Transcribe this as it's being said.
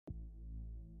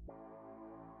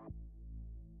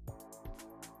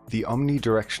The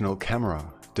omnidirectional camera,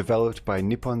 developed by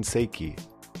Nippon Seiki,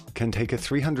 can take a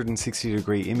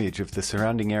 360-degree image of the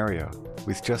surrounding area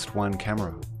with just one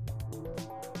camera.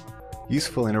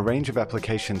 Useful in a range of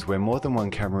applications where more than one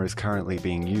camera is currently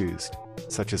being used,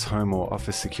 such as home or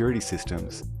office security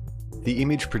systems, the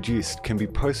image produced can be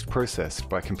post-processed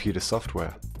by computer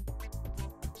software.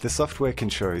 The software can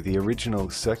show the original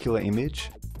circular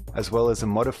image as well as a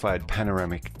modified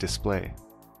panoramic display.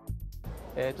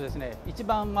 ですね、一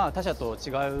番他社と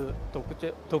違う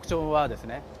特徴はです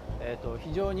ね、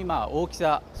非常に大き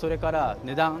さ、それから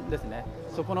値段ですね、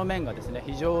そこの面がですね、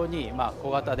非常に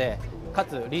小型でか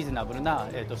つリーズナブルな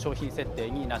商品設定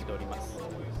になっております。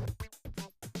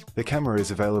The camera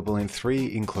is available in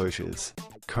 3 enclosures,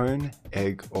 cone,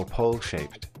 egg, or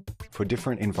pole-shaped, for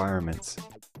different environments,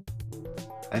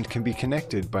 and can be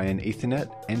connected by an Ethernet,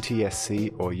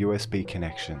 NTSC, or USB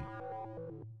connection.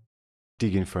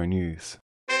 DigInfo News.